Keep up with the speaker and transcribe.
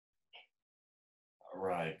All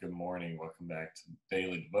right, good morning. Welcome back to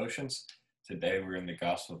Daily Devotions. Today we're in the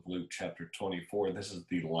Gospel of Luke, chapter 24. This is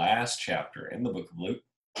the last chapter in the book of Luke.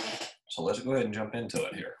 So let's go ahead and jump into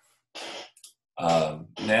it here.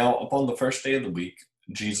 Now, upon the first day of the week,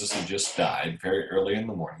 Jesus had just died very early in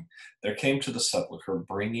the morning. There came to the sepulchre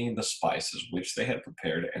bringing the spices which they had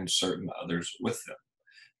prepared and certain others with them.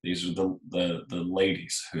 These are the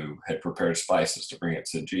ladies who had prepared spices to bring it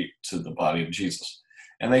to the body of Jesus.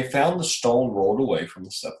 And they found the stone rolled away from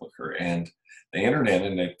the sepulchre, and they entered in,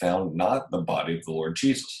 and they found not the body of the Lord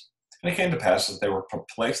Jesus. And it came to pass, as they were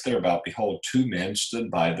perplexed thereabout, behold, two men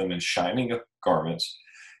stood by them in shining garments.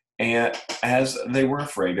 And as they were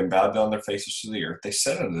afraid and bowed down their faces to the earth, they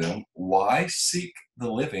said unto them, Why seek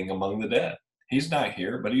the living among the dead? He's not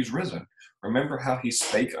here, but he's risen. Remember how he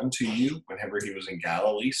spake unto you whenever he was in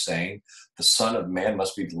Galilee, saying, The Son of Man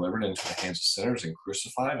must be delivered into the hands of sinners and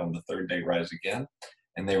crucified, on the third day rise again.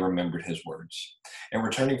 And they remembered his words. And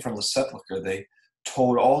returning from the sepulchre, they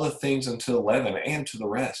told all the things unto 11 and to the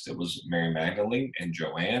rest. It was Mary Magdalene and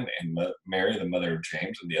Joanne and Mary, the mother of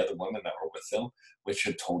James, and the other women that were with them, which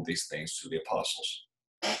had told these things to the apostles.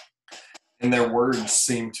 And their words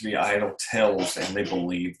seemed to be idle tales, and they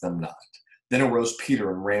believed them not. Then arose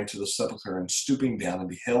Peter and ran to the sepulchre, and stooping down and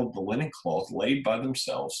beheld the linen cloth laid by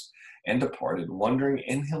themselves, and departed, wondering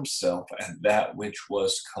in himself at that which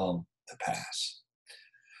was come to pass.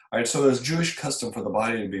 All right, so it was Jewish custom for the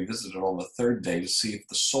body to be visited on the third day to see if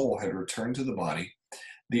the soul had returned to the body.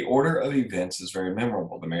 The order of events is very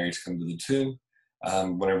memorable. The Marys come to the tomb.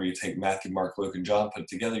 Whenever you take Matthew, Mark, Luke, and John, put it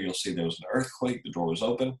together, you'll see there was an earthquake. The door was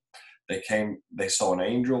open. They saw an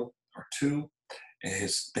angel or two.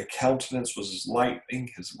 The countenance was as lightning,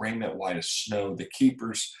 his raiment white as snow. The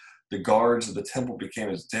keepers, the guards of the temple became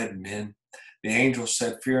as dead men. The angel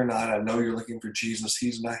said, Fear not, I know you're looking for Jesus.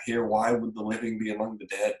 He's not here. Why would the living be among the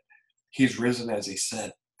dead? He's risen as he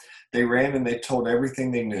said. They ran and they told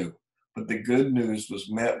everything they knew, but the good news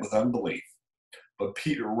was met with unbelief. But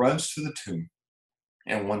Peter runs to the tomb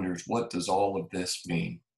and wonders, what does all of this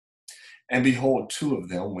mean? And behold, two of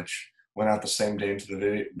them, which went out the same day into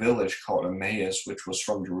the village called Emmaus, which was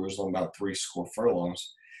from Jerusalem about 80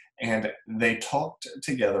 furlongs, and they talked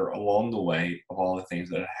together along the way of all the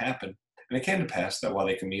things that had happened. And it came to pass that while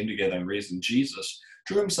they communed together and reasoned, Jesus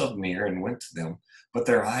drew himself near and went to them, but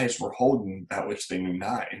their eyes were holden that which they knew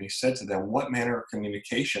not. And he said to them, What manner of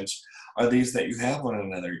communications are these that you have one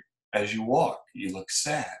another as you walk? You look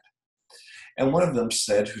sad. And one of them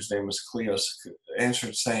said, whose name was Cleos,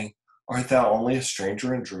 answered, saying, Art thou only a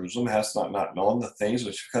stranger in Jerusalem? Hast not known the things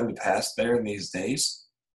which have come to pass there in these days?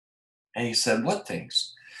 And he said, What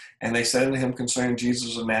things? And they said unto him concerning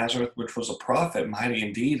Jesus of Nazareth, which was a prophet, mighty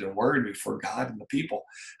in deed and word before God and the people,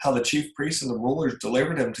 how the chief priests and the rulers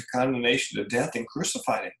delivered him to condemnation to death and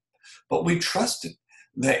crucified him. But we trusted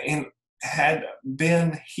that it had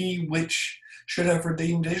been he which should have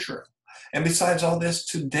redeemed Israel. And besides all this,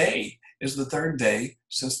 today is the third day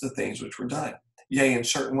since the things which were done. Yea, and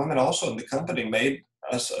certain women also in the company made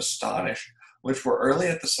us astonished, which were early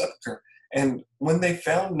at the sepulchre. And when they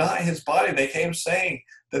found not his body, they came saying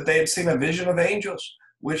that they had seen a vision of angels,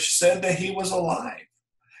 which said that he was alive.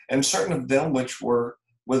 And certain of them which were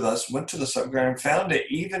with us went to the sepulchre and found it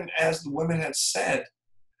even as the women had said,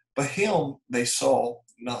 but him they saw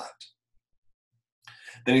not.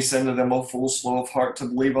 Then he said to them, O fools, slow of heart to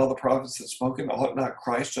believe all the prophets had spoken, ought not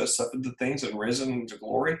Christ to have suffered the things and risen into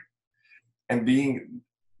glory? And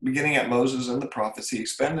beginning at Moses and the prophets, he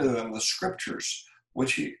expounded to them the scriptures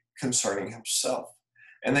concerning himself.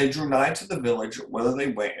 And they drew nigh to the village whither they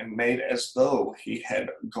went, and made as though he had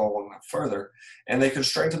gone further. And they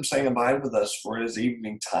constrained him, saying, Abide with us, for it is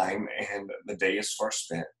evening time, and the day is far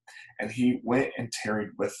spent. And he went and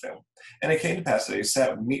tarried with them. And it came to pass that he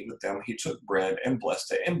sat at meat with them. He took bread, and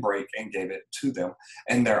blessed it, and brake, and gave it to them.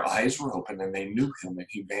 And their eyes were opened, and they knew him, and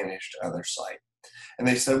he vanished out of their sight. And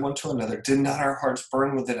they said one to another, Did not our hearts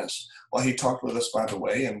burn within us while he talked with us by the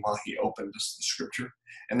way, and while he opened us the scripture?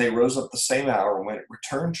 And they rose up the same hour and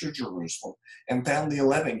returned to Jerusalem, and found the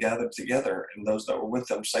 11 gathered together, and those that were with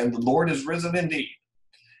them, saying, The Lord is risen indeed,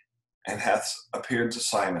 and hath appeared to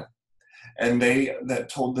Simon. And they that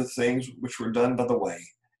told the things which were done by the way,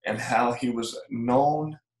 and how he was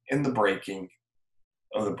known in the breaking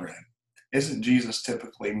of the bread. Isn't Jesus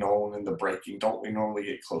typically known in the breaking? Don't we normally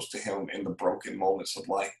get close to him in the broken moments of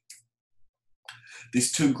life?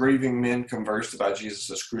 These two grieving men conversed about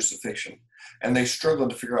Jesus' crucifixion, and they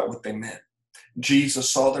struggled to figure out what they meant. Jesus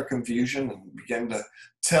saw their confusion and began to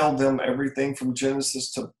tell them everything from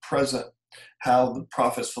Genesis to present, how the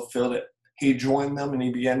prophets fulfilled it. He joined them and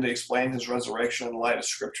he began to explain his resurrection in the light of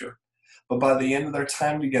Scripture. But by the end of their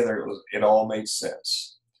time together, it all made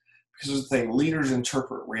sense. Because of the thing, leaders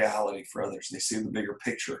interpret reality for others. They see the bigger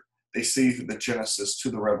picture. They see the Genesis to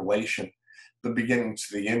the Revelation, the beginning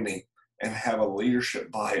to the ending, and have a leadership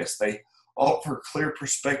bias. They offer clear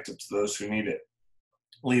perspective to those who need it.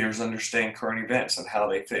 Leaders understand current events and how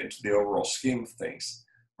they fit into the overall scheme of things.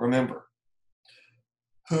 Remember,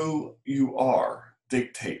 who you are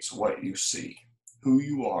dictates what you see. Who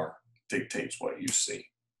you are dictates what you see.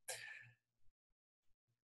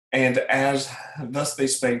 And as thus they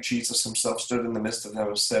spake, Jesus himself stood in the midst of them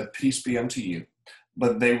and said, Peace be unto you.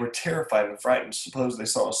 But they were terrified and frightened. Suppose they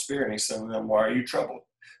saw a spirit, and he said to them, Why are you troubled?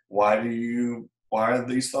 Why are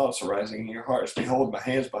these thoughts arising in your hearts? Behold, my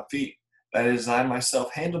hands, my feet, that is I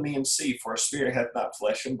myself, handle me and see, for a spirit hath not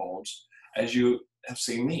flesh and bones, as you have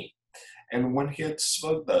seen me. And when he had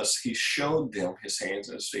spoke thus, he showed them his hands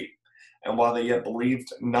and his feet. And while they yet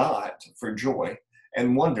believed not for joy,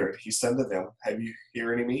 and wondered, he said to them, Have you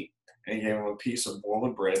here any meat? And he gave them a piece of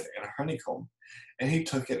boiled bread and a honeycomb. And he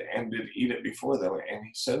took it and did eat it before them. And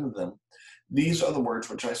he said to them, These are the words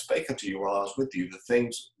which I spake unto you while I was with you, the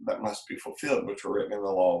things that must be fulfilled, which were written in the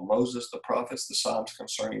law of Moses, the prophets, the Psalms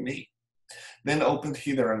concerning me. Then opened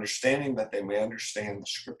he their understanding, that they may understand the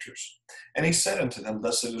scriptures. And he said unto them,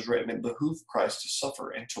 Thus it is written, It behooved Christ to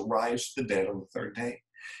suffer and to rise to the dead on the third day,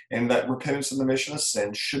 and that repentance and the remission of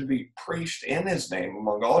sins should be preached in his name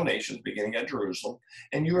among all nations, beginning at Jerusalem.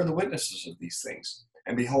 And you are the witnesses of these things.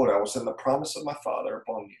 And behold, I will send the promise of my Father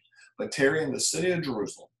upon you. But tarry in the city of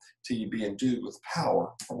Jerusalem till you be endued with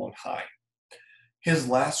power from on high. His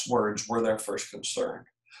last words were their first concern.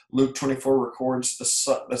 Luke 24 records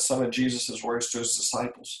some of Jesus' words to his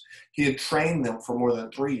disciples. He had trained them for more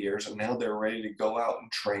than 3 years, and now they're ready to go out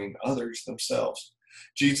and train others themselves.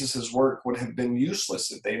 Jesus' work would have been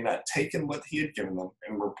useless if they had not taken what he had given them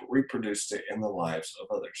and reproduced it in the lives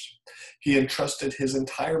of others. He entrusted his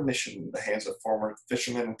entire mission in the hands of former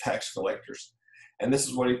fishermen and tax collectors. And this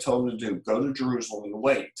is what he told them to do. Go to Jerusalem and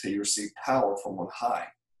wait till you receive power from on high,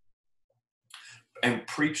 and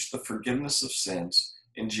preach the forgiveness of sins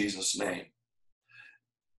in Jesus' name.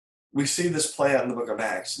 We see this play out in the book of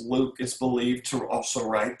Acts. Luke is believed to also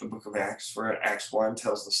write the book of Acts, for Acts 1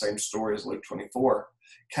 tells the same story as Luke 24.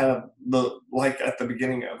 Kind of like at the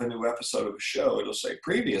beginning of a new episode of a show, it'll say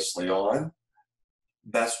previously on.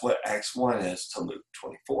 That's what Acts 1 is to Luke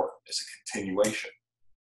 24. It's a continuation.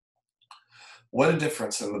 What a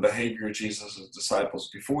difference in the behavior of Jesus' disciples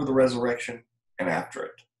before the resurrection and after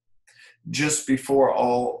it. Just before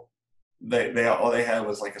all they had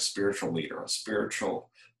was like a spiritual leader, a spiritual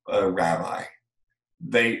rabbi.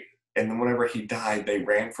 And then whenever he died, they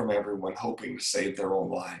ran from everyone, hoping to save their own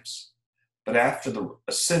lives. But after the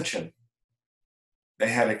ascension, they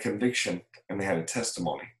had a conviction and they had a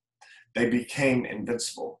testimony. They became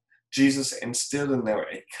invincible. Jesus instilled in them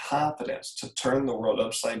a confidence to turn the world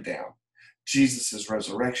upside down. Jesus'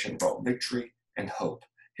 resurrection brought victory and hope.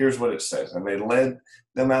 Here's what it says. And they led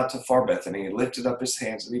them out to far Bethany. He lifted up his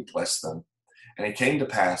hands and he blessed them. And it came to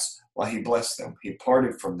pass, while he blessed them, he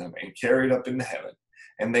parted from them and carried up into heaven.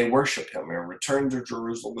 And they worshiped him and returned to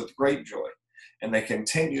Jerusalem with great joy. And they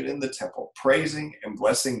continued in the temple, praising and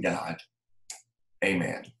blessing God.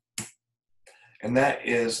 Amen. And that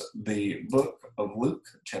is the book of Luke,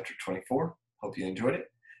 chapter 24. Hope you enjoyed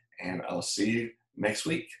it. And I'll see you next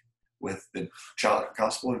week with the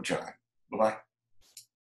Gospel of John. Bye-bye.